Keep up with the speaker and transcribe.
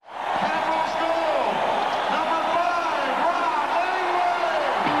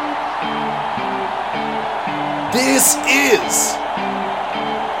This is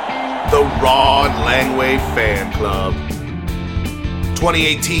the Rod Langway Fan Club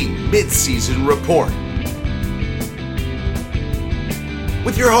 2018 Mid-Season Report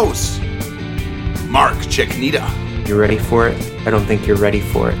with your hosts, Mark Cheknita. You ready for it? I don't think you're ready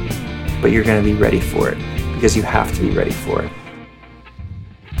for it, but you're going to be ready for it because you have to be ready for it.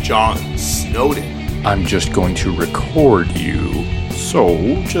 John Snowden. I'm just going to record you,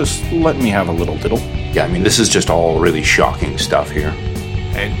 so just let me have a little diddle. Yeah, I mean, this is just all really shocking stuff here.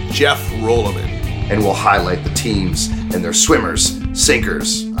 And Jeff Rolleman. And we'll highlight the teams and their swimmers,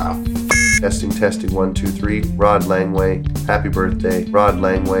 sinkers. Testing, 1, 2, 3. Rod Langway, happy birthday. Rod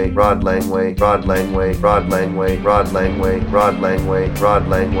Langway, Rod Langway, Rod Langway, Rod Langway, Rod Langway, Rod Langway, Rod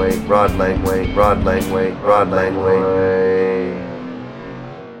Langway, Rod Langway, Rod Langway, Rod Langway.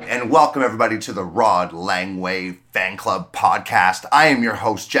 And welcome everybody to the Rod Langway Fan Club podcast. I am your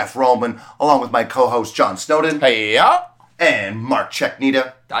host, Jeff Rolleman, along with my co-host, John Snowden. Hey, yeah. And Mark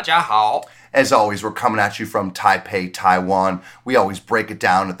Cheknita. 大家好. As always, we're coming at you from Taipei, Taiwan. We always break it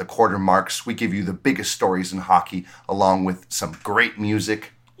down at the quarter marks. We give you the biggest stories in hockey, along with some great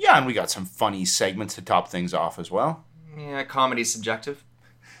music. Yeah, and we got some funny segments to top things off as well. Yeah, comedy's subjective.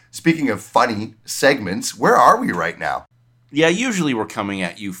 Speaking of funny segments, where are we right now? Yeah, usually we're coming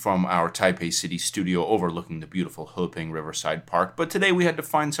at you from our Taipei City studio overlooking the beautiful Heping Riverside Park, but today we had to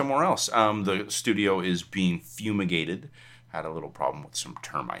find somewhere else. The studio is being fumigated. Had a little problem with some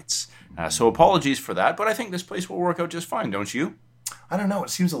termites. So apologies for that, but I think this place will work out just fine, don't you? I don't know. It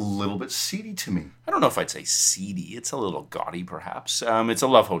seems a little bit seedy to me. I don't know if I'd say seedy. It's a little gaudy, perhaps. It's a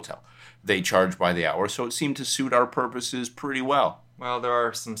love hotel. They charge by the hour, so it seemed to suit our purposes pretty well. Well, there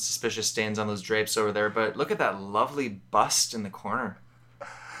are some suspicious stains on those drapes over there, but look at that lovely bust in the corner.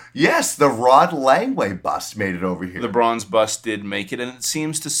 Yes, the Rod Langway bust made it over here. The bronze bust did make it, and it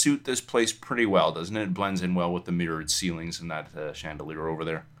seems to suit this place pretty well, doesn't it? It blends in well with the mirrored ceilings and that chandelier over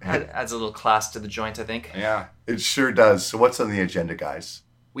there. Adds a little class to the joint, I think. Yeah. It sure does. So what's on the agenda, guys?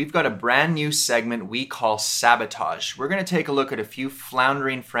 We've got a brand new segment we call Sabotage. We're going to take a look at a few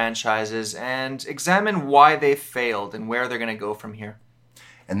floundering franchises and examine why they failed and where they're going to go from here.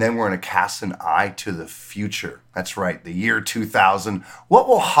 And then we're going to cast an eye to the future. That's right, the year 2000. What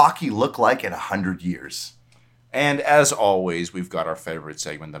will hockey look like in 100 years? And as always, we've got our favorite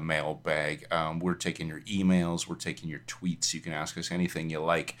segment, the mailbag. We're taking your emails. We're taking your tweets. You can ask us anything you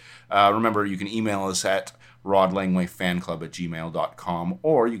like. Remember, you can email us at rodlangwayfanclub@gmail.com,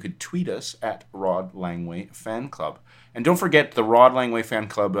 or you could tweet us at Rod Langway Fan Club. And don't forget the Rod Langway Fan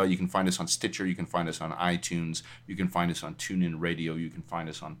Club. You can find us on Stitcher. You can find us on iTunes. You can find us on TuneIn Radio. You can find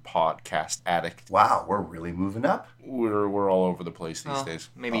us on Podcast Addict. Wow, we're really moving up. We're all over the place these days.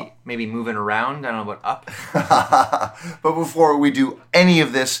 Maybe moving around. I don't know about up. But before we do any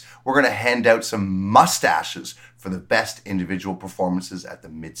of this, we're going to hand out some mustaches for the best individual performances at the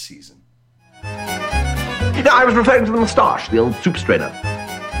mid-season. No, I was referring to the moustache, the old soup strainer.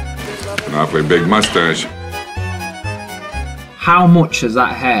 An awfully big mustache. How much has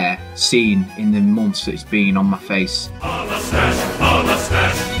that hair seen in the months that it's been on my face? A mustache,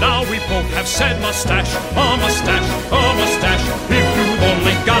 now we both have said mustache. A mustache, if you've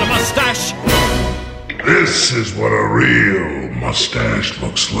only got a mustache. This is what a real mustache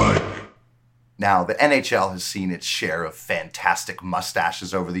looks like. Now, the NHL has seen its share of fantastic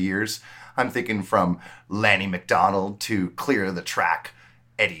mustaches over the years. I'm thinking from Lanny McDonald to clear of the track,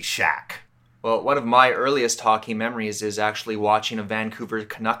 Eddie Shack. Well, one of my earliest hockey memories is actually watching a Vancouver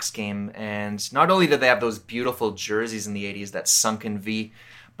Canucks game, and not only did they have those beautiful jerseys in the 80s, that sunken V,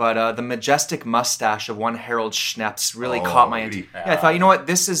 but the majestic mustache of one Harold Schneps really caught my attention. Yeah, I thought, you know what,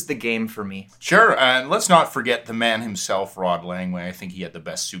 this is the game for me. Sure, and let's not forget the man himself, Rod Langway. I think he had the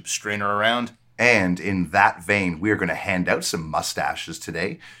best soup strainer around. And in that vein, we are going to hand out some mustaches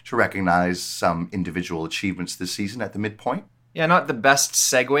today to recognize some individual achievements this season at the midpoint. Yeah, not the best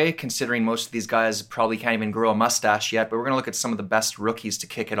segue, considering most of these guys probably can't even grow a mustache yet, but we're going to look at some of the best rookies to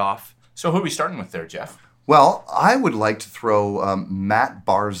kick it off. So who are we starting with there, Jeff? Well, I would like to throw Matt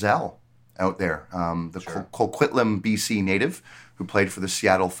Barzal out there, the Coquitlam, BC native who played for the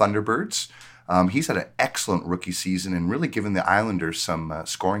Seattle Thunderbirds. He's had an excellent rookie season and really given the Islanders some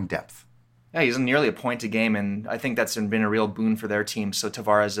scoring depth. Yeah, he's nearly a point a game, and I think that's been a real boon for their team, so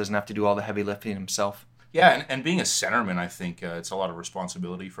Tavares doesn't have to do all the heavy lifting himself. Yeah, and being a centerman, I think it's a lot of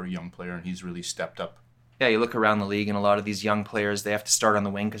responsibility for a young player, and he's really stepped up. Yeah, you look around the league, and a lot of these young players, they have to start on the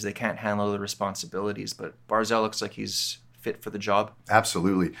wing because they can't handle the responsibilities, but Barzal looks like he's fit for the job.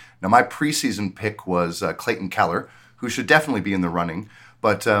 Absolutely. Now, my preseason pick was Clayton Keller, who should definitely be in the running,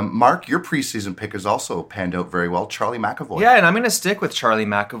 But Mark, your preseason pick has also panned out very well. Charlie McAvoy. Yeah, and I'm going to stick with Charlie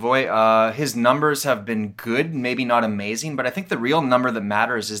McAvoy. His numbers have been good, maybe not amazing, but I think the real number that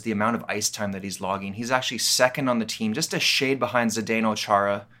matters is the amount of ice time that he's logging. He's actually second on the team, just a shade behind Zdeno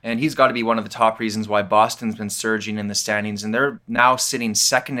Chara, and he's got to be one of the top reasons why Boston's been surging in the standings, and they're now sitting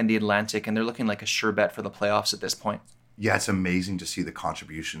second in the Atlantic, and they're looking like a sure bet for the playoffs at this point. Yeah, it's amazing to see the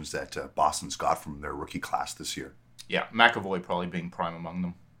contributions that Boston's got from their rookie class this year. Yeah, McAvoy probably being prime among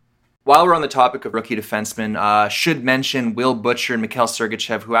them. While we're on the topic of rookie defensemen, should mention Will Butcher and Mikhail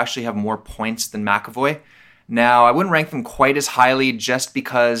Sergachev, who actually have more points than McAvoy. Now, I wouldn't rank them quite as highly just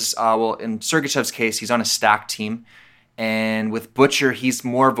because, in Sergachev's case, he's on a stacked team. And with Butcher, he's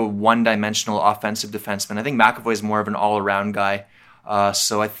more of a one-dimensional offensive defenseman. I think McAvoy is more of an all-around guy.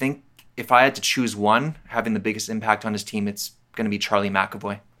 So I think if I had to choose one, having the biggest impact on his team, it's going to be Charlie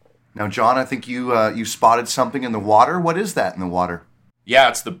McAvoy. Now, John, I think you spotted something in the water. What is that in the water? Yeah,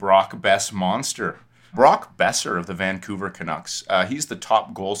 it's the Brock Bess monster. Brock Besser of the Vancouver Canucks. He's the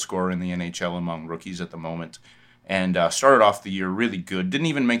top goal scorer in the NHL among rookies at the moment. And started off the year really good. Didn't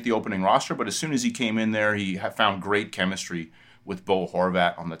even make the opening roster, but as soon as he came in there, he found great chemistry with Bo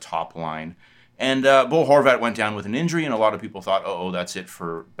Horvat on the top line. And Bo Horvat went down with an injury, and a lot of people thought, that's it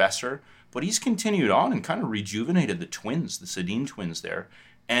for Besser. But he's continued on and kind of rejuvenated the twins, the Sedin twins there.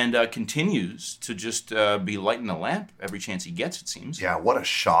 And continues to just be lighting the lamp every chance he gets, it seems. Yeah, what a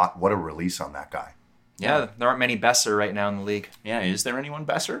shot. What a release on that guy. Yeah, there aren't many Besser right now in the league. Yeah, is there anyone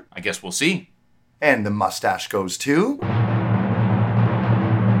Besser? I guess we'll see. And the mustache goes to...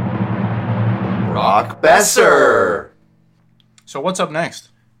 Brock Besser! So what's up next?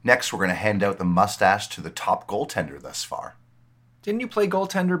 Next, we're going to hand out the mustache to the top goaltender thus far. Didn't you play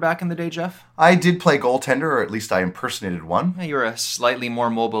goaltender back in the day, Jeff? I did play goaltender, or at least I impersonated one. Yeah, you were a slightly more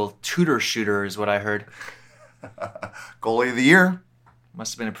mobile Tudor shooter is what I heard. Goalie of the year.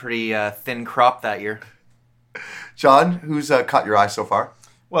 Must have been a pretty thin crop that year. John, who's caught your eye so far?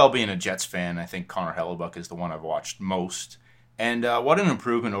 Well, being a Jets fan, I think Connor Hellebuck is the one I've watched most. And what an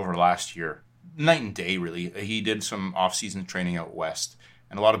improvement over last year. Night and day, really. He did some off-season training out west.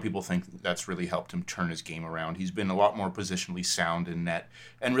 And a lot of people think that's really helped him turn his game around. He's been a lot more positionally sound in net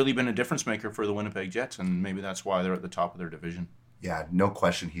and really been a difference maker for the Winnipeg Jets. And maybe that's why they're at the top of their division. Yeah, no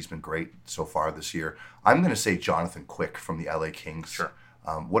question. He's been great so far this year. I'm going to say Jonathan Quick from the LA Kings. Sure.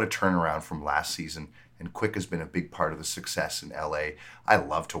 What a turnaround from last season. And Quick has been a big part of the success in LA. I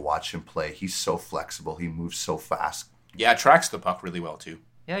love to watch him play. He's so flexible. He moves so fast. Yeah, tracks the puck really well, too.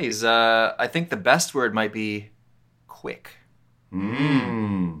 Yeah, he's, I think the best word might be quick.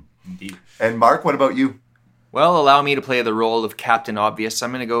 Indeed. And Mark, what about you? Well, allow me to play the role of Captain Obvious.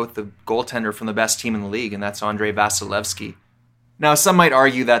 I'm going to go with the goaltender from the best team in the league, and that's Andrei Vasilevsky. Now, some might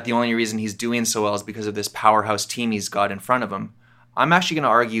argue that the only reason he's doing so well is because of this powerhouse team he's got in front of him. I'm actually going to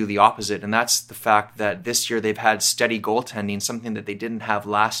argue the opposite, and that's the fact that this year they've had steady goaltending, something that they didn't have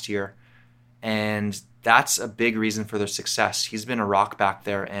last year. And that's a big reason for their success. He's been a rock back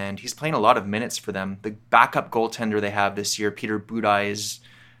there, and he's playing a lot of minutes for them. The backup goaltender they have this year, Peter Budaj, is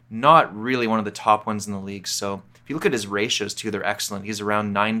not really one of the top ones in the league. So if you look at his ratios, too, they're excellent. He's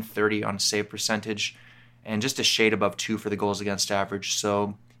around .930 on save percentage and just a shade above 2 for the goals against average.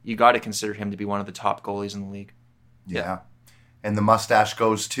 So you got to consider him to be one of the top goalies in the league. Yeah. And the mustache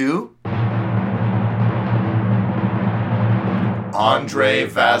goes to... Andrei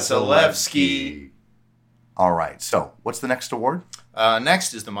Vasilevsky. All right, so what's the next award?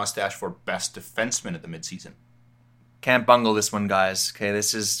 Next is the mustache for best defenseman at the midseason. Can't bungle this one, guys. Okay,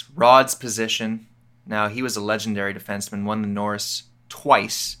 this is Rod's position. Now, he was a legendary defenseman, won the Norris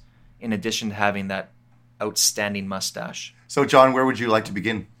twice, in addition to having that outstanding mustache. So, John, where would you like to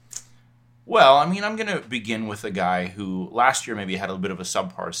begin? Well, I mean, I'm going to begin with a guy who last year maybe had a bit of a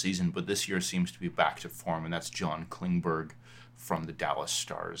subpar season, but this year seems to be back to form, and that's John Klingberg from the Dallas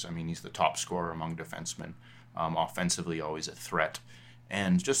Stars. I mean, he's the top scorer among defensemen, offensively always a threat,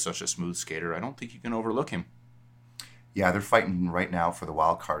 and just such a smooth skater. I don't think you can overlook him. Yeah, they're fighting right now for the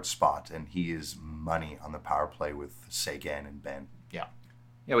wild card spot, and he is money on the power play with Sagan and Ben.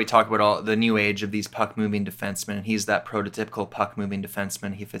 Yeah, we talk about all the new age of these puck-moving defensemen, and he's that prototypical puck-moving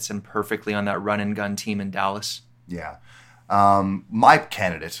defenseman. He fits in perfectly on that run-and-gun team in Dallas. Yeah. My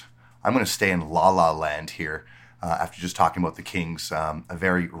candidate, I'm going to stay in La La Land here after just talking about the Kings. A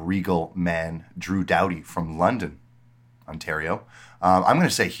very regal man, Drew Doughty from London, Ontario. I'm going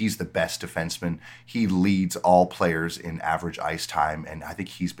to say he's the best defenseman. He leads all players in average ice time, and I think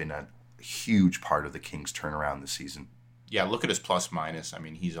he's been a huge part of the Kings' turnaround this season. Yeah, look at his plus-minus. I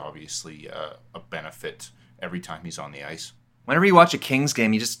mean, he's obviously a benefit every time he's on the ice. Whenever you watch a Kings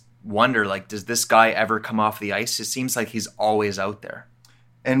game, you just wonder, like, does this guy ever come off the ice? It seems like he's always out there.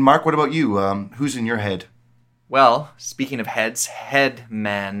 And Mark, what about you? Who's in your head? Well, speaking of heads,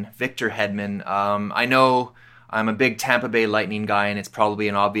 Hedman, Victor Hedman. I know I'm a big Tampa Bay Lightning guy, and it's probably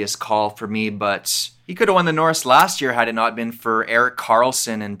an obvious call for me, but he could have won the Norris last year had it not been for Erik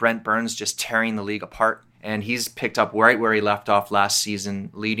Karlsson and Brent Burns just tearing the league apart. And he's picked up right where he left off last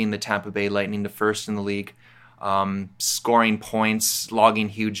season, leading the Tampa Bay Lightning to first in the league, scoring points, logging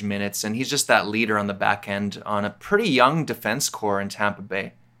huge minutes, and he's just that leader on the back end on a pretty young defense core in Tampa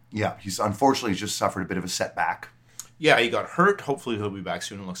Bay. Yeah, he's just suffered a bit of a setback. Yeah, he got hurt. Hopefully he'll be back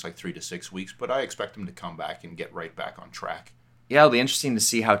soon. It looks like 3 to 6 weeks, but I expect him to come back and get right back on track. Yeah, it'll be interesting to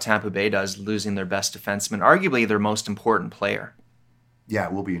see how Tampa Bay does, losing their best defenseman, arguably their most important player. Yeah,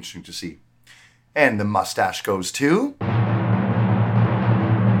 it will be interesting to see. And the mustache goes to...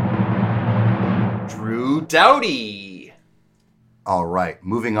 Drew Doughty. All right,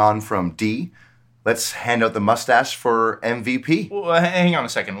 moving on from D, let's hand out the mustache for MVP. Well, hang on a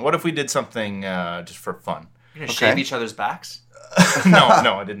second. What if we did something just for fun? You're going to shave each other's backs? No,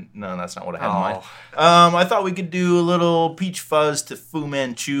 I didn't. No, that's not what I had in mind. I thought we could do a little Peach Fuzz to Fu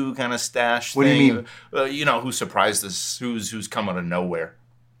Manchu kind of stash what thing. What do you mean? Who surprised us? Who's come out of nowhere?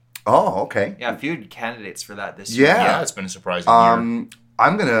 Oh, okay. Yeah, a few candidates for that this year. Yeah, it's been a surprising year.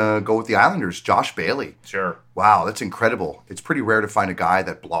 I'm going to go with the Islanders, Josh Bailey. Sure. Wow, that's incredible. It's pretty rare to find a guy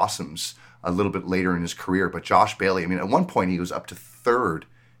that blossoms a little bit later in his career. But Josh Bailey, I mean, at one point he was up to 3rd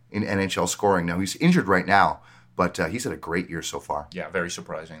in NHL scoring. Now, he's injured right now, but he's had a great year so far. Yeah, very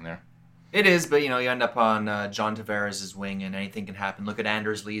surprising there. It is, but you end up on John Tavares' wing and anything can happen. Look at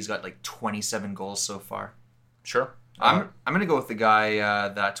Anders Lee. He's got like 27 goals so far. Sure. I'm going to go with the guy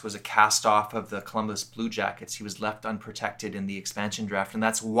that was a cast-off of the Columbus Blue Jackets. He was left unprotected in the expansion draft, and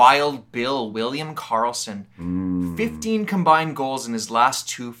that's Wild Bill, William Karlsson. 15 combined goals in his last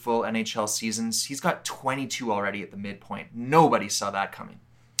 2 full NHL seasons. He's got 22 already at the midpoint. Nobody saw that coming.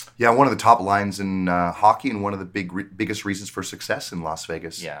 Yeah, one of the top lines in hockey and one of the biggest reasons for success in Las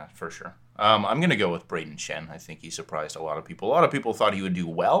Vegas. Yeah, for sure. I'm going to go with Braden Shen. I think he surprised a lot of people. A lot of people thought he would do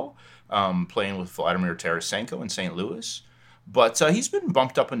well playing with Vladimir Tarasenko in St. Louis. But he's been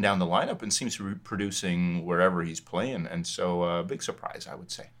bumped up and down the lineup and seems to be producing wherever he's playing. And so big surprise, I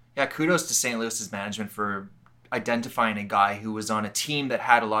would say. Yeah, kudos to St. Louis's management for identifying a guy who was on a team that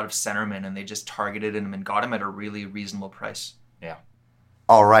had a lot of centermen, and they just targeted him and got him at a really reasonable price. Yeah.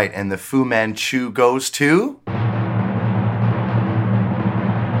 All right, and the Fu Manchu goes to...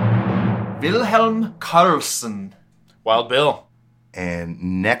 Wilhelm Karlsson. Wild Bill.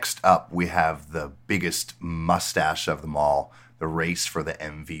 And next up, we have the biggest mustache of them all, the race for the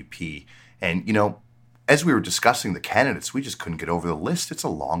MVP. And, as we were discussing the candidates, we just couldn't get over the list. It's a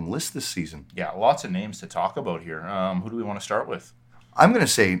long list this season. Yeah, lots of names to talk about here. Who do we want to start with? I'm going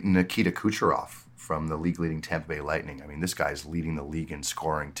to say Nikita Kucherov from the league-leading Tampa Bay Lightning. I mean, this guy's leading the league in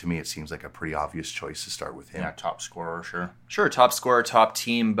scoring. To me, it seems like a pretty obvious choice to start with him. Yeah, top scorer, sure. Sure, top scorer, top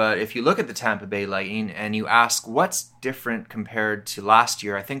team. But if you look at the Tampa Bay Lightning and you ask what's different compared to last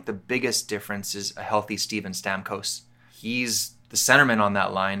year, I think the biggest difference is a healthy Steven Stamkos. He's the centerman on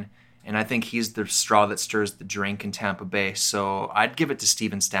that line, and I think he's the straw that stirs the drink in Tampa Bay. So I'd give it to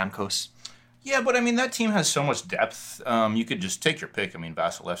Steven Stamkos. Yeah, but I mean, that team has so much depth. You could just take your pick. I mean,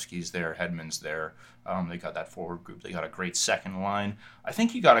 Vasilevsky's there, Hedman's there. They got that forward group. They got a great second line. I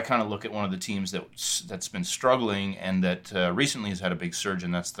think you got to kind of look at one of the teams that's been struggling and that recently has had a big surge,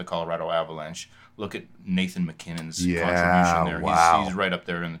 and that's the Colorado Avalanche. Look at Nathan McKinnon's contribution there. Wow. He's right up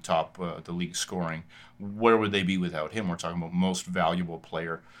there in the top, the league scoring. Where would they be without him? We're talking about most valuable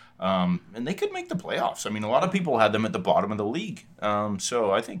player. And they could make the playoffs. I mean, a lot of people had them at the bottom of the league.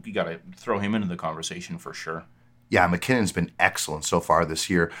 So I think you got to throw him into the conversation for sure. Yeah, McKinnon's been excellent so far this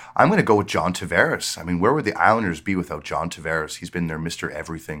year. I'm going to go with John Tavares. I mean, where would the Islanders be without John Tavares? He's been their Mr.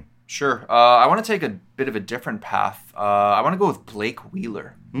 Everything. Sure. I want to take a bit of a different path. I want to go with Blake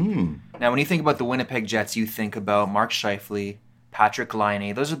Wheeler. Now, when you think about the Winnipeg Jets, you think about Mark Scheifele, Patrick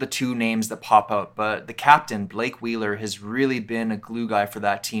Laine. Those are the 2 names that pop out. But the captain, Blake Wheeler, has really been a glue guy for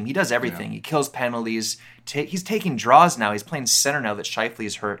that team. He does everything. Yeah. He kills penalties. He's taking draws now. He's playing center now that Scheifele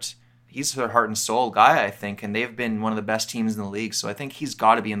is hurt. He's a heart and soul guy, I think, and they've been one of the best teams in the league. So I think he's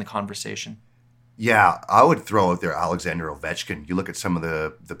got to be in the conversation. Yeah, I would throw out there Alexander Ovechkin. You look at some of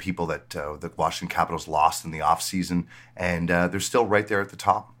the people that the Washington Capitals lost in the offseason, and they're still right there at the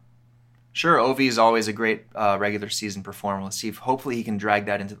top. Sure, Ovi is always a great regular season performer. Let's see if hopefully he can drag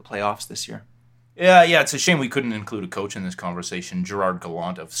that into the playoffs this year. Yeah, it's a shame we couldn't include a coach in this conversation. Gerard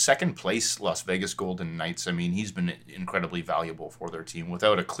Gallant of second place Las Vegas Golden Knights. I mean, he's been incredibly valuable for their team.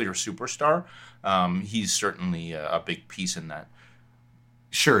 Without a clear superstar, he's certainly a big piece in that.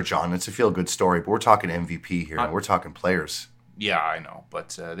 Sure, John, it's a feel-good story, but we're talking MVP here. We're talking players. Yeah, I know,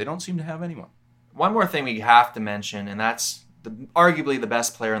 but they don't seem to have anyone. One more thing we have to mention, and that's arguably the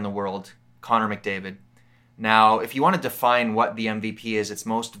best player in the world, Connor McDavid. Now, if you want to define what the MVP is, it's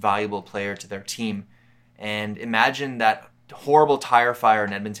most valuable player to their team. And imagine that horrible tire fire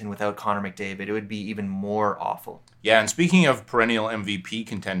in Edmonton without Connor McDavid. It would be even more awful. Yeah, and speaking of perennial MVP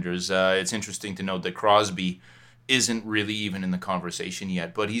contenders, it's interesting to note that Crosby isn't really even in the conversation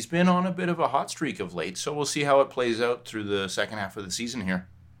yet, but he's been on a bit of a hot streak of late, so we'll see how it plays out through the second half of the season here.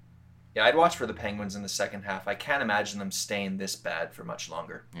 Yeah, I'd watch for the Penguins in the second half. I can't imagine them staying this bad for much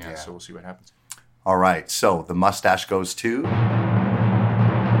longer. Yeah, so we'll see what happens. All right, so the mustache goes to...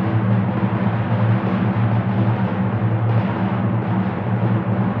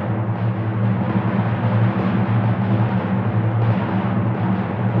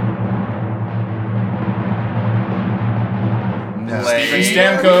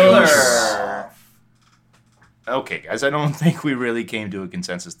 Steven Stamkos. Okay, guys, I don't think we really came to a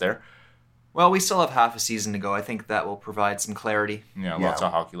consensus there. Well, we still have half a season to go. I think that will provide some clarity. Yeah, lots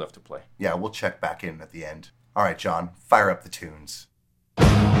of hockey left to play. Yeah, we'll check back in at the end. All right, John, fire up the tunes.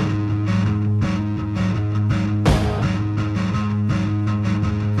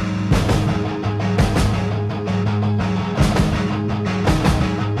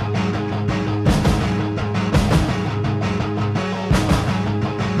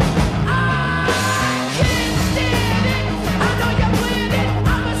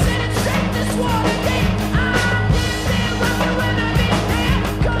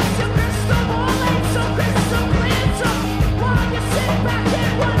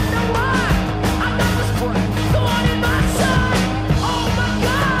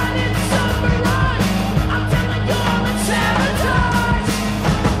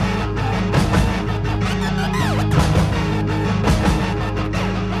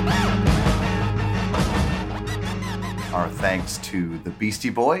 Thanks to the Beastie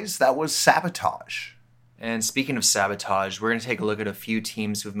Boys, that was Sabotage. And speaking of sabotage, we're going to take a look at a few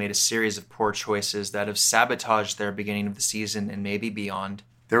teams who've made a series of poor choices that have sabotaged their beginning of the season and maybe beyond.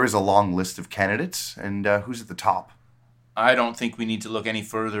 There is a long list of candidates, and who's at the top? I don't think we need to look any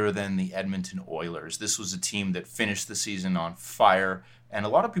further than the Edmonton Oilers. This was a team that finished the season on fire, and a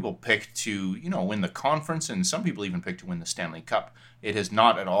lot of people picked to, win the conference, and some people even picked to win the Stanley Cup. It has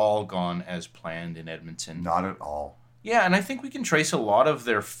not at all gone as planned in Edmonton. Not at all. Yeah, and I think we can trace a lot of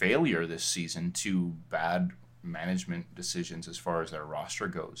their failure this season to bad management decisions as far as their roster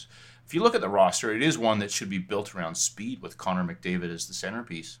goes. If you look at the roster, it is one that should be built around speed with Connor McDavid as the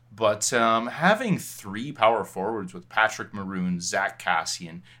centerpiece. But having three power forwards with Patrick Maroon, Zach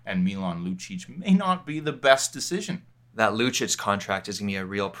Kassian, and Milan Lucic may not be the best decision. That Lucic contract is going to be a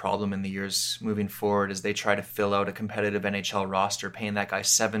real problem in the years moving forward as they try to fill out a competitive NHL roster, paying that guy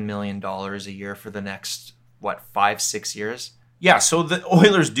 $7 million a year for the next 5-6 years? Yeah, so the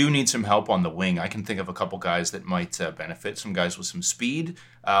Oilers do need some help on the wing. I can think of a couple guys that might benefit, some guys with some speed.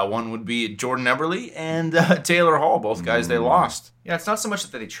 One would be Jordan Eberle and Taylor Hall, both guys they lost. Yeah, it's not so much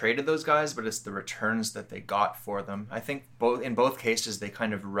that they traded those guys, but it's the returns that they got for them. I think in both cases they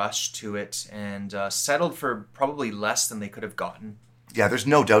kind of rushed to it and settled for probably less than they could have gotten. Yeah, there's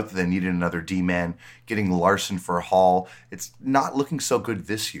no doubt that they needed another D-man. Getting Larson for Hall, it's not looking so good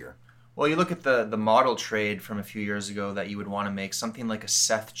this year. Well, you look at the model trade from a few years ago that you would want to make, something like a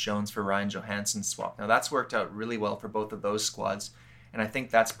Seth Jones for Ryan Johansson swap. Now, that's worked out really well for both of those squads, and I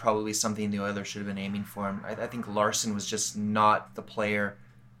think that's probably something the Oilers should have been aiming for. I think Larson was just not the player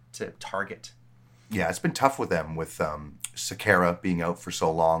to target. Yeah, it's been tough with them, with Sekera being out for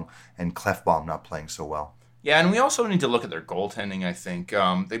so long and Klefbom not playing so well. Yeah, and we also need to look at their goaltending, I think.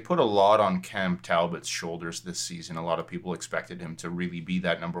 They put a lot on Cam Talbot's shoulders this season. A lot of people expected him to really be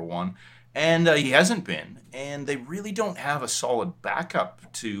that number one, and he hasn't been. And they really don't have a solid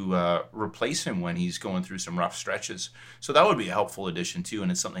backup to replace him when he's going through some rough stretches. So that would be a helpful addition, too,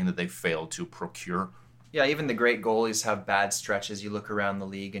 and it's something that they failed to procure. Yeah, even the great goalies have bad stretches. You look around the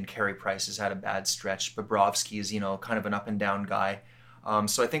league, and Carey Price has had a bad stretch. Bobrovsky is, kind of an up-and-down guy.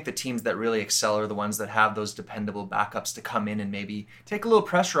 So I think the teams that really excel are the ones that have those dependable backups to come in and maybe take a little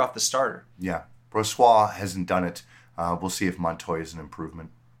pressure off the starter. Yeah, Brossoit hasn't done it. We'll see if Montoya is an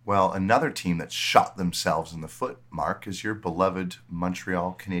improvement. Well, another team that shot themselves in the foot, Mark, is your beloved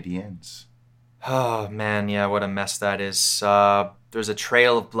Montreal Canadiens. Oh, man, yeah, what a mess that is. There's a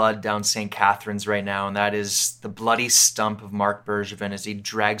trail of blood down St. Catharines right now, and that is the bloody stump of Marc Bergevin as he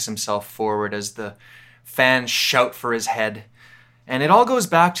drags himself forward as the fans shout for his head. And it all goes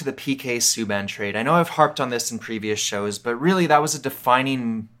back to the PK Subban trade. I know I've harped on this in previous shows, but really that was a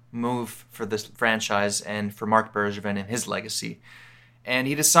defining move for this franchise and for Marc Bergevin and his legacy. And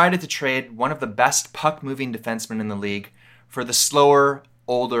he decided to trade one of the best puck-moving defensemen in the league for the slower,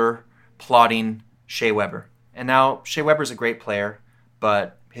 older, plodding Shea Weber. And now Shea Weber's a great player,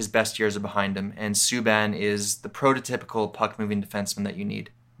 but his best years are behind him, and Subban is the prototypical puck-moving defenseman that you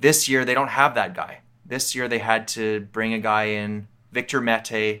need. This year, they don't have that guy. This year, they had to bring a guy in, Victor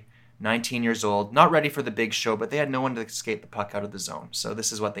Mete, 19 years old, not ready for the big show, but they had no one to escape the puck out of the zone. So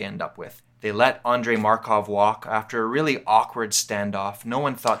this is what they end up with. They let Andrei Markov walk after a really awkward standoff. No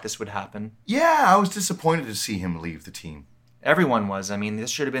one thought this would happen. Yeah, I was disappointed to see him leave the team. Everyone was. I mean,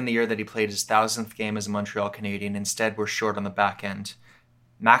 this should have been the year that he played his 1,000th game as a Montreal Canadian. Instead, we're short on the back end.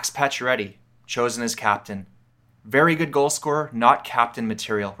 Max Pacioretty, chosen as captain. Very good goal scorer, not captain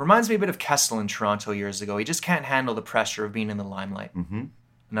material. Reminds me a bit of Kessel in Toronto years ago. He just can't handle the pressure of being in the limelight. Mm-hmm.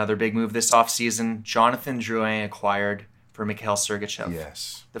 Another big move this offseason, Jonathan Drouin acquired for Mikhail Sergachev.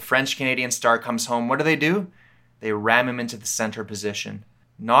 Yes. The French-Canadian star comes home. What do? They ram him into the center position.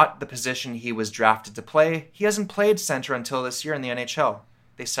 Not the position he was drafted to play. He hasn't played center until this year in the NHL.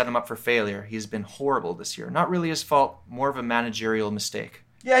 They set him up for failure. He's been horrible this year. Not really his fault, more of a managerial mistake.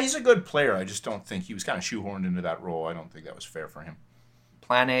 Yeah, he's a good player. I just don't think he was kind of shoehorned into that role. I don't think that was fair for him.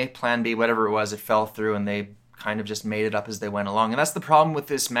 Plan A, Plan B, whatever it was, it fell through, and they kind of just made it up as they went along. And that's the problem with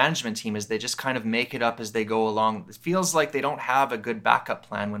this management team, is they just kind of make it up as they go along. It feels like they don't have a good backup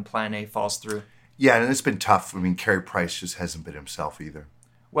plan when Plan A falls through. Yeah, and it's been tough. I mean, Carey Price just hasn't been himself either.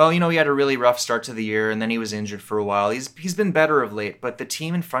 Well, he had a really rough start to the year, and then he was injured for a while. He's been better of late, but the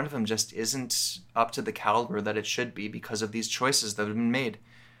team in front of him just isn't up to the caliber that it should be because of these choices that have been made.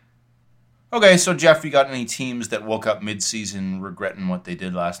 Okay, so Jeff, you got any teams that woke up mid-season regretting what they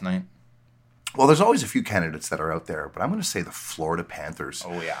did last night? Well, there's always a few candidates that are out there, but I'm going to say the Florida Panthers.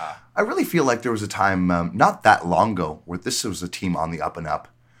 Oh, yeah. I really feel like there was a time not that long ago where this was a team on the up and up.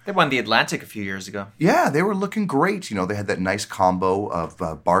 They won the Atlantic a few years ago. Yeah, they were looking great. They had that nice combo of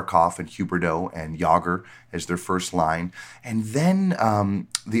Barkov and Huberdeau and Yager as their first line. And then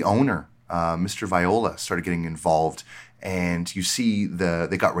the owner, Mr. Viola, started getting involved. And you see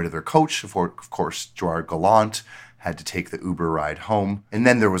they got rid of their coach. Of course, Gerard Gallant had to take the Uber ride home. And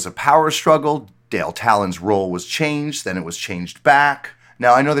then there was a power struggle. Dale Talon's role was changed. Then it was changed back.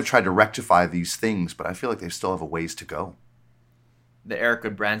 Now, I know they've tried to rectify these things, but I feel like they still have a ways to go. The Eric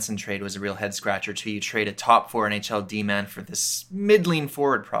Goodbranson trade was a real head-scratcher, too. You trade a top-4 NHL D-man for this middling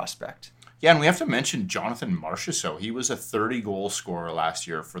forward prospect. Yeah, and we have to mention Jonathan Marchessault. He was a 30-goal scorer last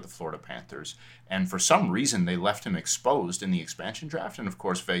year for the Florida Panthers. And for some reason, they left him exposed in the expansion draft. And, of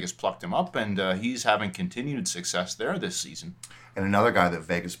course, Vegas plucked him up, and he's having continued success there this season. And another guy that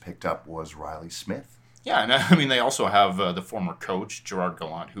Vegas picked up was Riley Smith. Yeah, and I mean, they also have the former coach, Gerard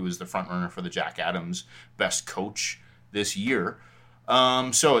Gallant, who is the frontrunner for the Jack Adams Best Coach this year.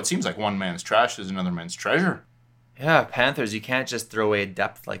 So it seems like one man's trash is another man's treasure. Yeah, Panthers, you can't just throw away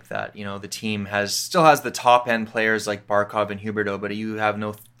depth like that. The team still has the top-end players like Barkov and Huberdeau, but you have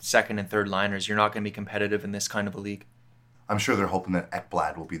no second and third liners. You're not going to be competitive in this kind of a league. I'm sure they're hoping that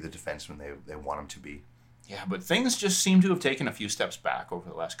Ekblad will be the defenseman they want him to be. Yeah, but things just seem to have taken a few steps back over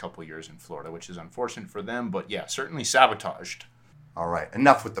the last couple of years in Florida, which is unfortunate for them, but yeah, certainly sabotaged. All right,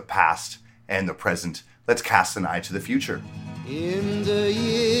 enough with the past and the present. Let's cast an eye to the future. In the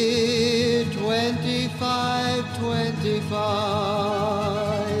year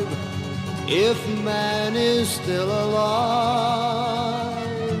 2525, if man is still alive,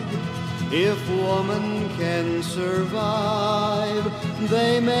 if woman can survive,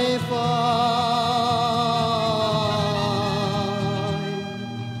 they may find.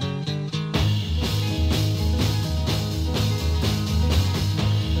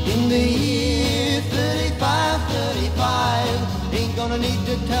 In the year 35, ain't gonna need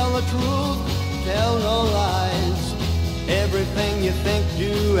to tell the truth, tell no lies. Everything you think,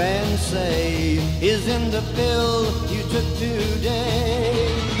 do, and say is in the pill you took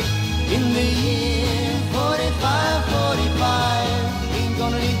today. In the year 45, ain't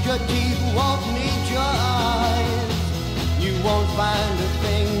gonna need your teeth, won't need your eyes. You won't find a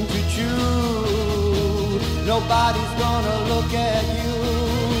thing to chew, nobody's gonna look at you.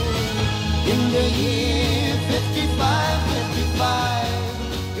 In the year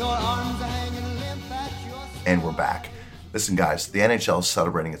 55, your arms are hanging limp at your side. And we're back. Listen, guys, the NHL is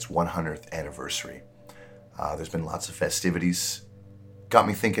celebrating its 100th anniversary. There's been lots of festivities. Got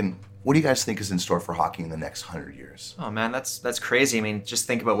me thinking, what do you guys think is in store for hockey in the next 100 years? Oh, man, that's crazy. I mean, just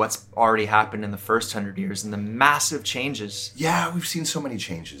think about what's already happened in the first 100 years and the massive changes. Yeah, we've seen so many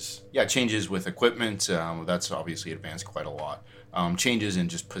changes. Yeah, changes with equipment. That's obviously advanced quite a lot. Changes in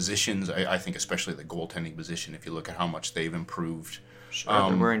just positions. I think especially the goaltending position, if you look at how much they've improved. Sure,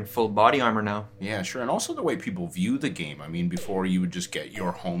 they're wearing full body armor now. Yeah, sure. And also the way people view the game. I mean, before you would just get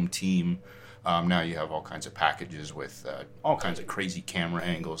your home team Now you have all kinds of packages with all kinds of crazy camera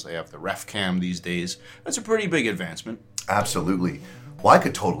angles. They have the ref cam these days. That's a pretty big advancement. Absolutely. Well, I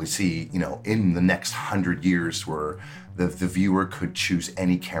could totally see, in the next 100 years where the viewer could choose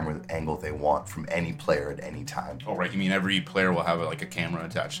any camera angle they want from any player at any time. Oh, right. You mean every player will have a camera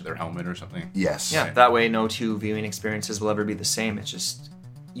attached to their helmet or something? Yes. Yeah, that way no two viewing experiences will ever be the same. It's just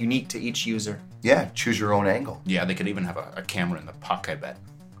unique to each user. Yeah, choose your own angle. Yeah, they could even have a camera in the puck, I bet.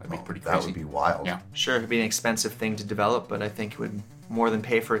 That'd be pretty crazy. That would be wild. Yeah. Sure, it'd be an expensive thing to develop, but I think it would more than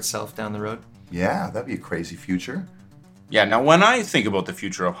pay for itself down the road. Yeah, that'd be a crazy future. Yeah, now when I think about the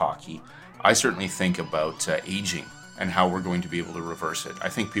future of hockey, I certainly think about aging and how we're going to be able to reverse it. I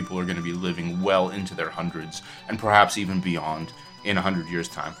think people are going to be living well into their hundreds and perhaps even beyond in 100 years'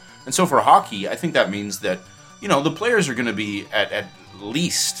 time. And so for hockey, I think that means that, the players are going to be at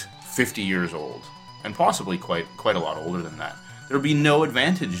least 50 years old and possibly quite a lot older than that. There'll be no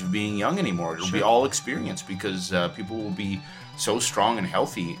advantage of being young anymore. It'll be all experience because people will be so strong and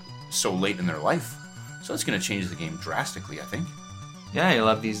healthy so late in their life. So it's going to change the game drastically, I think. Yeah, you'll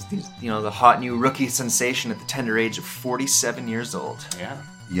have these the hot new rookie sensation at the tender age of 47 years old. Yeah.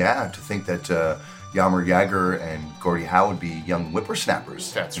 Yeah, to think that Jaromir Jagr and Gordie Howe would be young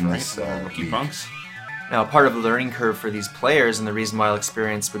whippersnappers. That's in right. This, rookie league. punks. Now, part of the learning curve for these players and the reason why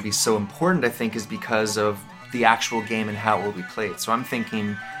experience would be so important, I think, is because of the actual game and how it will be played. So I'm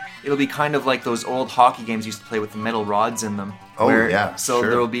thinking it'll be kind of like those old hockey games used to play with the metal rods in them. Oh, yeah, So sure.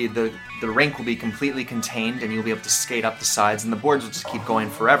 there will be the rink will be completely contained and you'll be able to skate up the sides and the boards will just keep going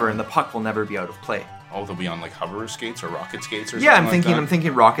forever and the puck will never be out of play. Oh, they'll be on hover skates or rocket skates or Yeah, something I'm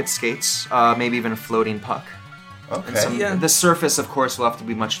thinking rocket skates, maybe even a floating puck. Okay. And the surface, of course, will have to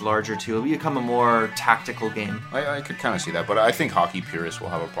be much larger too. It'll become a more tactical game. I could kind of see that, but I think hockey purists will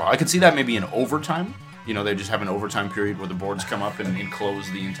have a problem. I could see that maybe in overtime. They just have an overtime period where the boards come up and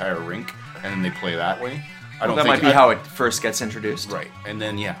enclose the entire rink, and then they play that way. That might be how it first gets introduced. Right, and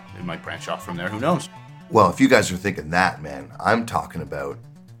then, it might branch off from there. Who knows? Well, if you guys are thinking that, man, I'm talking about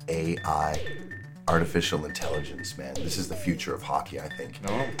AI, artificial intelligence, man. This is the future of hockey, I think.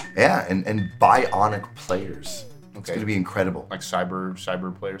 Oh. Yeah, and bionic players. It's Okay. going to be incredible. Like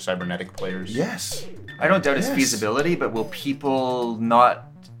cyber players, cybernetic players. Yes. I don't doubt its Yes. feasibility, but will people not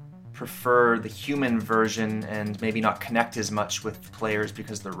prefer the human version and maybe not connect as much with players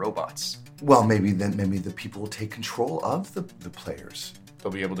because they're robots? Well, maybe the people will take control of the players.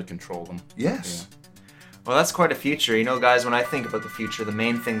 They'll be able to control them. Yes. Well, that's quite a future. Guys, when I think about the future, the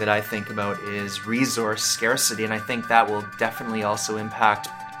main thing that I think about is resource scarcity, and I think that will definitely also impact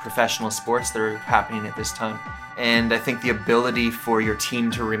professional sports that are happening at this time. And I think the ability for your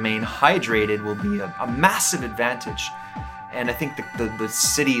team to remain hydrated will be a massive advantage. And I think the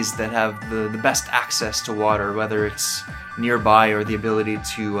cities that have the best access to water, whether it's nearby or the ability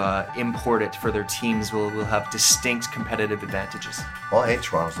to import it for their teams, will have distinct competitive advantages. Well, hey,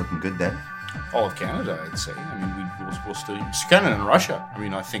 Toronto's looking good then. All of Canada, I'd say. We'll still... Canada and Russia,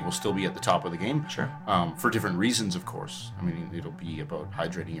 I think we'll still be at the top of the game. Sure. For different reasons, of course. It'll be about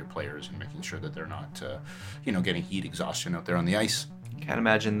hydrating your players and making sure that they're not, getting heat exhaustion out there on the ice. Can't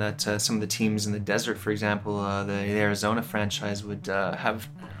imagine that some of the teams in the desert, for example, the Arizona franchise would have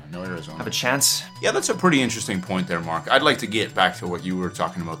a chance. Yeah, that's a pretty interesting point there, Mark. I'd like to get back to what you were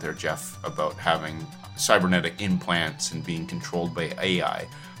talking about there, Jeff, about having cybernetic implants and being controlled by AI.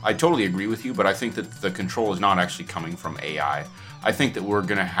 I totally agree with you, but I think that the control is not actually coming from AI. I think that we're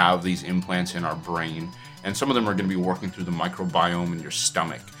going to have these implants in our brain, and some of them are going to be working through the microbiome in your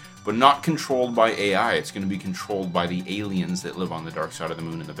stomach, but not controlled by AI. It's going to be controlled by the aliens that live on the dark side of the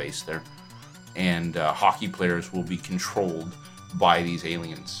moon in the base there. And hockey players will be controlled by these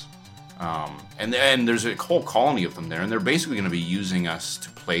aliens. And there's a whole colony of them there, and they're basically going to be using us to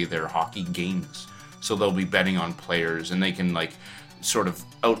play their hockey games. So they'll be betting on players, and they can sort of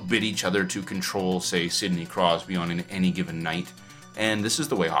outbid each other to control, say, Sidney Crosby on any given night. And this is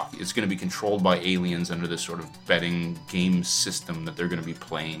the way hockey is going to be controlled by aliens under this sort of betting game system that they're going to be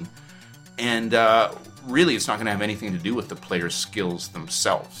playing. And really, it's not going to have anything to do with the players' skills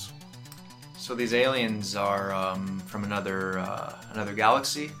themselves. So these aliens are from another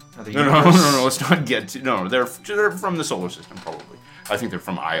galaxy, another No, universe? no, let's not get to... No, they're from the solar system, probably. I think they're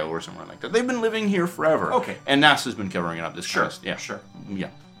from Io or somewhere like that. They've been living here forever. Okay. And NASA's been covering it up. Sure. Yeah. Sure. Yeah.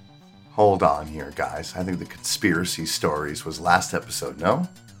 Hold on here, guys. I think the conspiracy stories was last episode, no?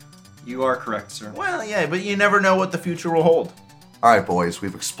 You are correct, sir. Well, yeah, but you never know what the future will hold. All right, boys,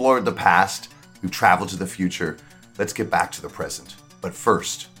 we've explored the past, we've traveled to the future. Let's get back to the present. But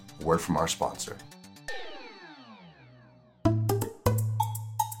first, a word from our sponsor.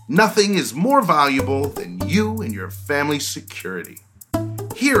 Nothing is more valuable than you and your family's security.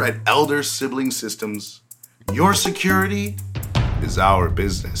 Here at Elder Sibling Systems, your security is our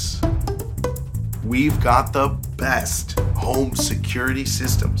business. We've got the best home security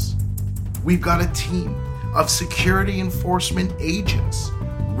systems. We've got a team of security enforcement agents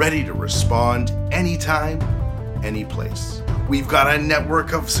ready to respond anytime, any place. We've got a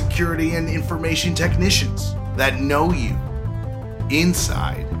network of security and information technicians that know you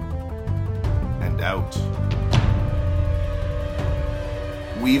inside and out.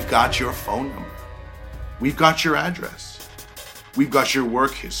 We've got your phone number. We've got your address. We've got your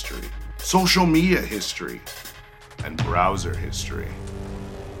work history, social media history, and browser history.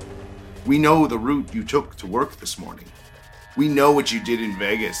 We know the route you took to work this morning. We know what you did in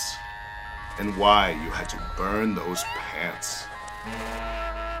Vegas and why you had to burn those pants.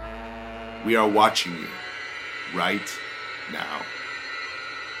 We are watching you right now.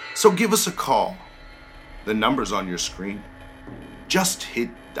 So give us a call. The number's on your screen. Just hit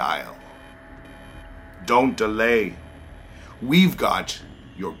dial. Don't delay. We've got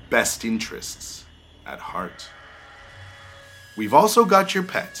your best interests at heart. We've also got your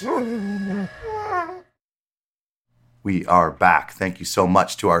pet. We are back. Thank you so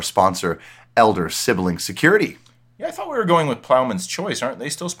much to our sponsor, Elder Sibling Security. Yeah, I thought we were going with Plowman's Choice. Aren't they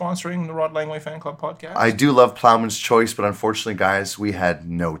still sponsoring the Rod Langway Fan Club podcast? I do love Plowman's Choice, but unfortunately, guys, we had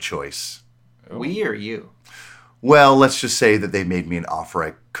no choice. Oh. We or you? Well, let's just say that they made me an offer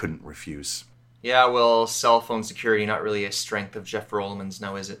I couldn't refuse. Yeah, well, cell phone security, not really a strength of Jeff Rolleman's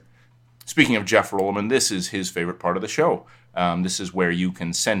now, is it? Speaking of Jeff Rolleman, this is his favorite part of the show. This is where you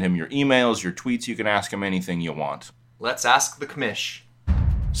can send him your emails, your tweets. You can ask him anything you want. Let's ask the commish.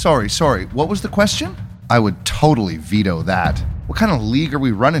 Sorry. What was the question? I would totally veto that. What kind of league are we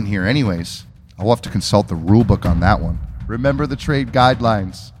running here anyways? I'll have to consult the rule book on that one. Remember the trade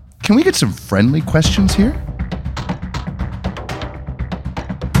guidelines. Can we get some friendly questions here?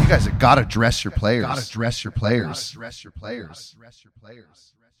 You guys have got to dress your players.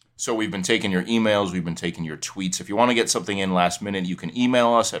 So we've been taking your emails, we've been taking your tweets. If you want to get something in last minute, you can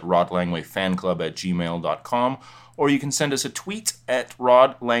email us at rodlangwayfanclub@gmail.com, or you can send us a tweet at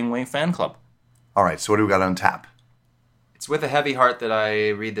rodlangwayfanclub. All right, so what do we got on tap? It's with a heavy heart that I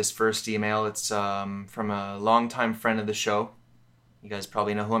read this first email. It's from a longtime friend of the show. You guys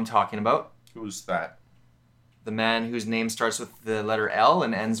probably know who I'm talking about. Who's that? The man whose name starts with the letter L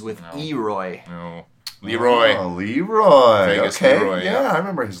and ends with Eroy. No. Leroy. Oh, Leroy. Vegas okay. Leroy, yeah, I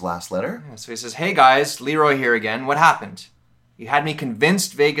remember his last letter. Yeah, so he says, "Hey guys, Leroy here again. What happened? You had me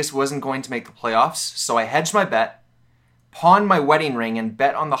convinced Vegas wasn't going to make the playoffs, so I hedged my bet, pawned my wedding ring, and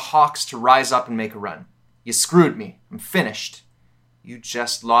bet on the Hawks to rise up and make a run. You screwed me. I'm finished. You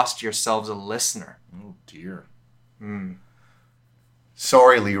just lost yourselves a listener." Oh, dear.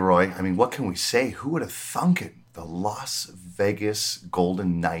 Sorry, Leroy. I mean, what can we say? Who would have thunk it? The Las Vegas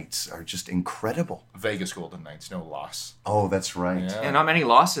Golden Knights are just incredible. Vegas Golden Knights, no loss. Oh, that's right. Yeah, not many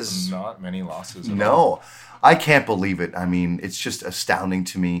losses. Not many losses at all. No, I can't believe it. I mean, it's just astounding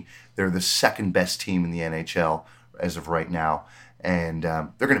to me. They're the second best team in the NHL as of right now, and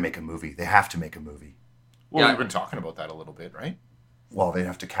they're going to make a movie. They have to make a movie. Well, Yeah. we've been talking about that a little bit, right? Well, they'd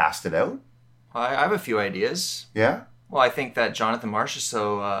have to cast it out. I have a few ideas. Yeah? Well, I think that Jonathan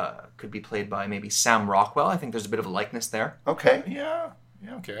Marchessault could be played by maybe Sam Rockwell. I think there's a bit of a likeness there. Okay. Yeah,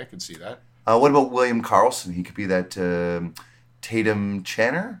 okay, I could see that. What about William Karlsson? He could be that Tatum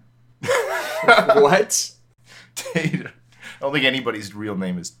Channer? What? Tater. I don't think anybody's real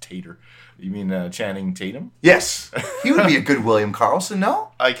name is Tater. You mean Channing Tatum? Yes. He would be a good William Karlsson,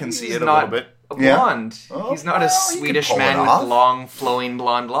 no? I can see He's it a not little bit. A blonde. Yeah? Oh, He's not well, a he could Swedish pull it man off. with long, flowing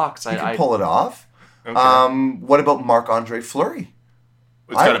blonde locks. He can pull it off. Okay. What about Marc-Andre Fleury?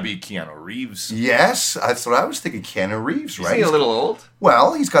 It's got to be Keanu Reeves. Yes, that's what I was thinking. Keanu Reeves, right? Is he a little old?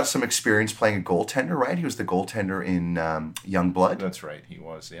 Well, he's got some experience playing a goaltender, right? He was the goaltender in Youngblood. That's right, he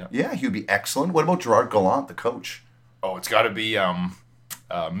was, yeah. Yeah, he would be excellent. What about Gerard Gallant, the coach? Oh, it's got to be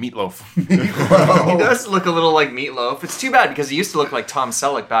Meatloaf. He does look a little like Meatloaf. It's too bad because he used to look like Tom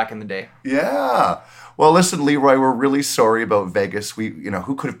Selleck back in the day. Yeah. Well, listen, Leroy, we're really sorry about Vegas.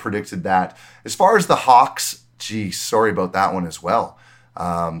 Who could have predicted that? As far as the Hawks, geez, sorry about that one as well.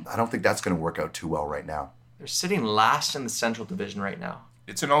 I don't think that's going to work out too well right now. They're sitting last in the Central Division right now.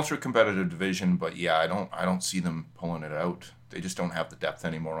 It's an ultra-competitive division, but yeah, I don't see them pulling it out. They just don't have the depth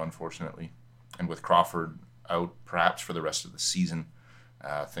anymore, unfortunately. And with Crawford out, perhaps for the rest of the season,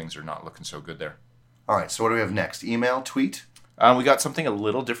 things are not looking so good there. All right, so what do we have next? Email, tweet? We got something a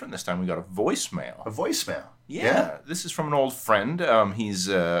little different this time. We got a voicemail. A voicemail? Yeah. This is from an old friend. He's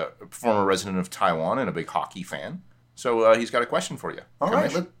a former resident of Taiwan and a big hockey fan. So he's got a question for you. All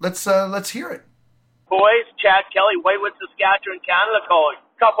right, let's hear it. Boys, Chad Kelly, Whitewood, Saskatchewan, Canada calling.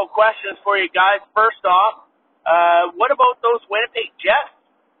 couple questions for you guys. First off, what about those Winnipeg Jets?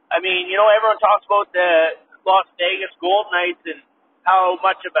 I mean, everyone talks about the Las Vegas Golden Knights and how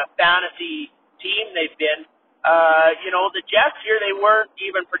much of a fantasy team they've been. The Jets here, they weren't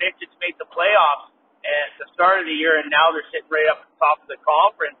even predicted to make the playoffs at the start of the year, and now they're sitting right up at the top of the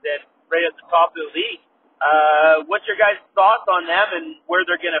conference and right at the top of the league. What's your guys' thoughts on them and where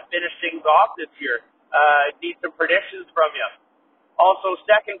they're going to finish things off this year? Need some predictions from you. Also,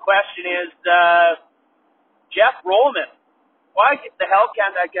 second question is Jeff Rollman. Why the hell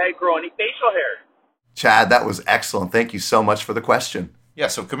can't that guy grow any facial hair? Chad, that was excellent. Thank you so much for the question. Yeah,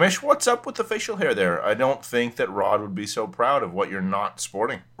 so Kamish, what's up with the facial hair there? I don't think that Rod would be so proud of what you're not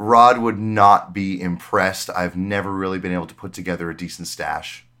sporting. Rod would not be impressed. I've never really been able to put together a decent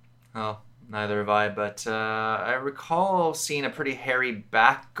stash. Oh, neither have I, but I recall seeing a pretty hairy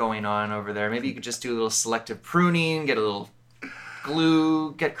back going on over there. Maybe you could just do a little selective pruning, get a little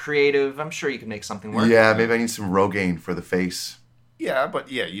glue, get creative. I'm sure you can make something work. Yeah, maybe I need some Rogaine for the face. Yeah, but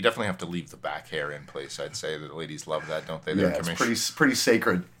you definitely have to leave the back hair in place. I'd say that the ladies love that, don't they? Yeah, it's pretty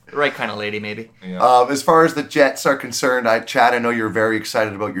sacred. The right kind of lady, maybe. Yeah. As far as the Jets are concerned, Chad, I know you're very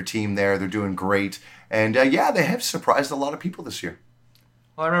excited about your team there. They're doing great. And they have surprised a lot of people this year.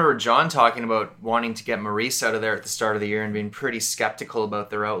 Well, I remember John talking about wanting to get Maurice out of there at the start of the year and being pretty skeptical about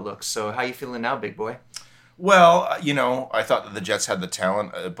their outlook. So how you feeling now, big boy? Well, I thought that the Jets had the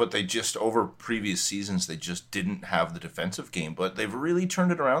talent, but they just, over previous seasons, they just didn't have the defensive game. But they've really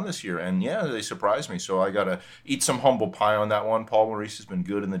turned it around this year, and they surprised me. So I got to eat some humble pie on that one. Paul Maurice has been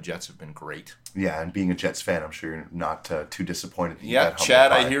good, and the Jets have been great. Yeah, and being a Jets fan, I'm sure you're not too disappointed. Yeah,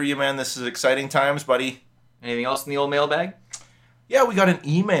 Chad, I hear you, man. This is exciting times, buddy. Anything else in the old mailbag? Yeah, we got an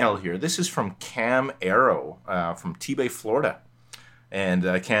email here. This is from Cam Arrow from T-Bay, Florida.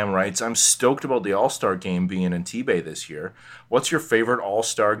 And Cam writes, I'm stoked about the All-Star Game being in T-Bay this year. What's your favorite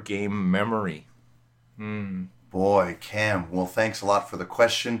All-Star Game memory? Boy, Cam, well, thanks a lot for the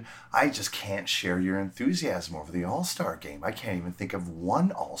question. I just can't share your enthusiasm over the All-Star Game. I can't even think of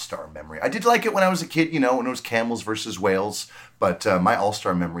one All-Star memory. I did like it when I was a kid, when it was Camels versus Wales, but my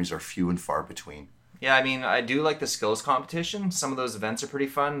All-Star memories are few and far between. Yeah, I mean, I do like the skills competition. Some of those events are pretty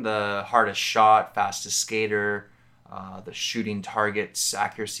fun. The hardest shot, fastest skater, the shooting targets,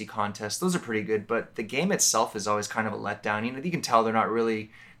 accuracy contest, those are pretty good. But the game itself is always kind of a letdown. You can tell they're not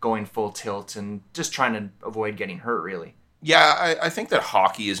really going full tilt and just trying to avoid getting hurt, really. Yeah, I think that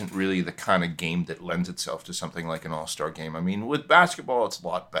hockey isn't really the kind of game that lends itself to something like an all-star game. I mean, with basketball, it's a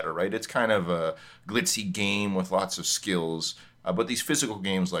lot better, right? It's kind of a glitzy game with lots of skills. But these physical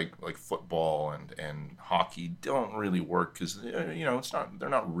games like football and hockey don't really work because, they're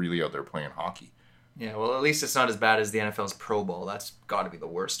not really out there playing hockey. Yeah, well, at least it's not as bad as the NFL's Pro Bowl. That's got to be the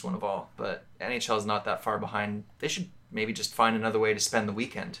worst one of all. But NHL's not that far behind. They should maybe just find another way to spend the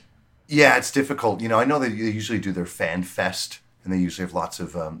weekend. Yeah, it's difficult. I know they usually do their fan fest, and they usually have lots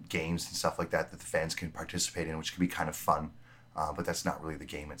of games and stuff like that the fans can participate in, which can be kind of fun. But that's not really the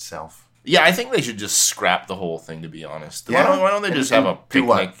game itself. Yeah, I think they should just scrap the whole thing, to be honest. Yeah? Why don't they just have a picnic?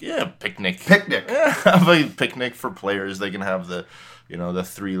 What? Yeah, picnic. Picnic. Yeah, have a picnic for players. They can have the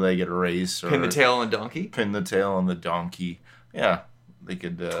three-legged race. Or pin the tail on the donkey? Pin the tail on the donkey. Yeah, they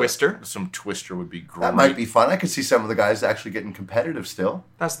could... Twister? Some twister would be great. That might be fun. I could see some of the guys actually getting competitive still.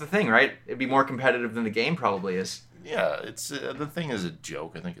 That's the thing, right? It'd be more competitive than the game probably is. Yeah, it's the thing is a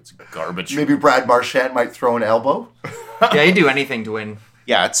joke. I think it's garbage. Maybe Brad Marchand might throw an elbow. Yeah, he'd do anything to win.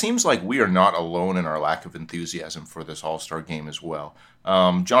 Yeah, it seems like we are not alone in our lack of enthusiasm for this All-Star Game as well.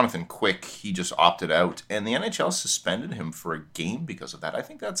 Jonathan Quick, he just opted out, and the NHL suspended him for a game because of that. I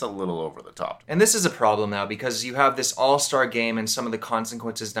think that's a little over the top. And this is a problem now because you have this All-Star Game and some of the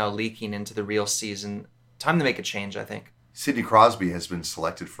consequences now leaking into the real season. Time to make a change, I think. Sidney Crosby has been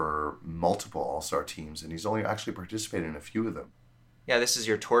selected for multiple All-Star teams, and he's only actually participated in a few of them. Yeah, this is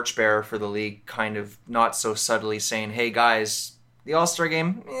your torchbearer for the league, kind of not so subtly saying, hey guys, the All-Star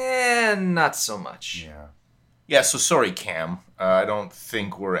Game, not so much. Yeah, so sorry, Cam. I don't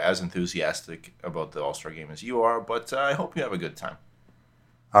think we're as enthusiastic about the All-Star Game as you are, but I hope you have a good time.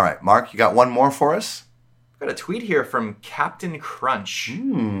 All right, Mark, you got one more for us? I've got a tweet here from Captain Crunch.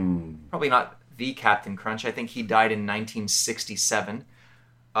 Probably not the Captain Crunch. I think he died in 1967.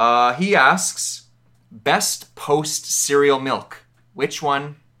 He asks, best post cereal milk. Which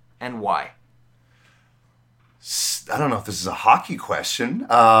one and why? I don't know if this is a hockey question.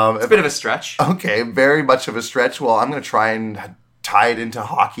 It's a bit of a stretch. Okay, very much of a stretch. Well, I'm going to try and tie it into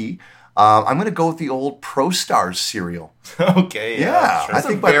hockey. I'm going to go with the old Pro Stars cereal. Okay. Yeah. That's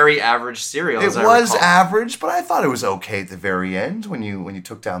a very average cereal. It was average, but I thought it was okay at the very end when you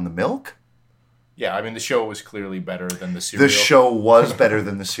took down the milk. Yeah, I mean, the show was clearly better than the cereal. The show was better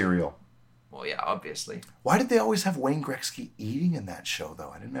than the cereal. Well, yeah, obviously. Why did they always have Wayne Gretzky eating in that show,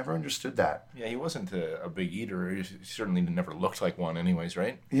 though? I never understood that. Yeah, he wasn't a big eater. He certainly never looked like one anyways,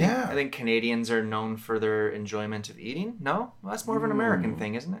 right? Yeah. I think Canadians are known for their enjoyment of eating. No? Well, that's more of an American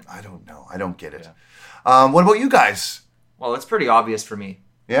thing, isn't it? I don't know. I don't get it. Yeah. What about you guys? Well, it's pretty obvious for me.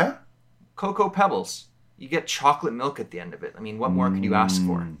 Yeah? Cocoa Pebbles. You get chocolate milk at the end of it. I mean, what more could you ask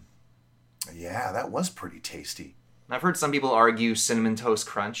for? Yeah, that was pretty tasty. I've heard some people argue Cinnamon Toast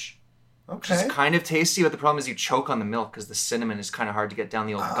Crunch. Okay. Which is kind of tasty, but the problem is you choke on the milk because the cinnamon is kind of hard to get down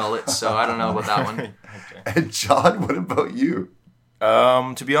the old gullet. So I don't know about that one. Okay. And John, what about you?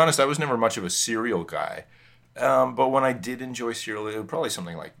 To be honest, I was never much of a cereal guy. But when I did enjoy cereal, it was probably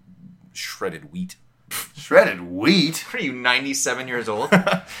something like shredded wheat. Shredded wheat? Are you 97 years old?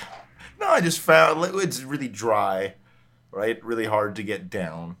 No, I just found it's really dry, right? Really hard to get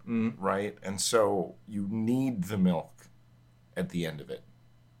down, right? And so you need the milk at the end of it.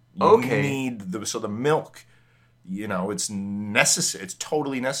 You need the milk, it's necessary. It's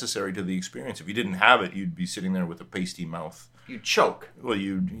totally necessary to the experience. If you didn't have it, you'd be sitting there with a pasty mouth. You'd choke. Well,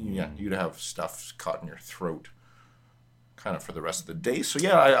 you'd have stuff caught in your throat, kind of for the rest of the day. So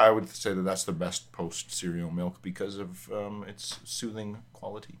yeah, I would say that's the best post-cereal milk because of its soothing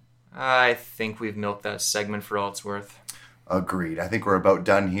quality. I think we've milked that segment for all it's worth. Agreed. I think we're about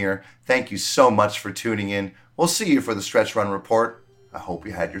done here. Thank you so much for tuning in. We'll see you for the Stretch Run Report. I hope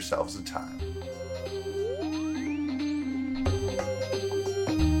you had yourselves a time.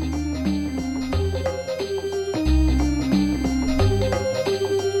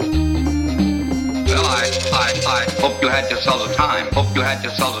 Well, I hope you had yourselves a time. Hope you had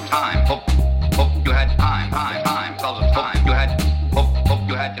yourselves a time. Hope you had time. Yourselves a time. Hope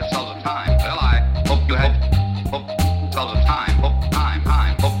you had yourselves a time. Well, I hope you had yourselves a time. Hope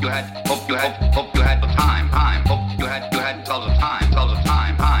you had the time. Hope you had yourselves a time.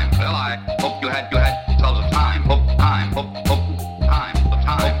 Well, I hope you had yourselves a time. Hope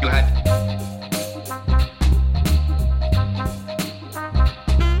you had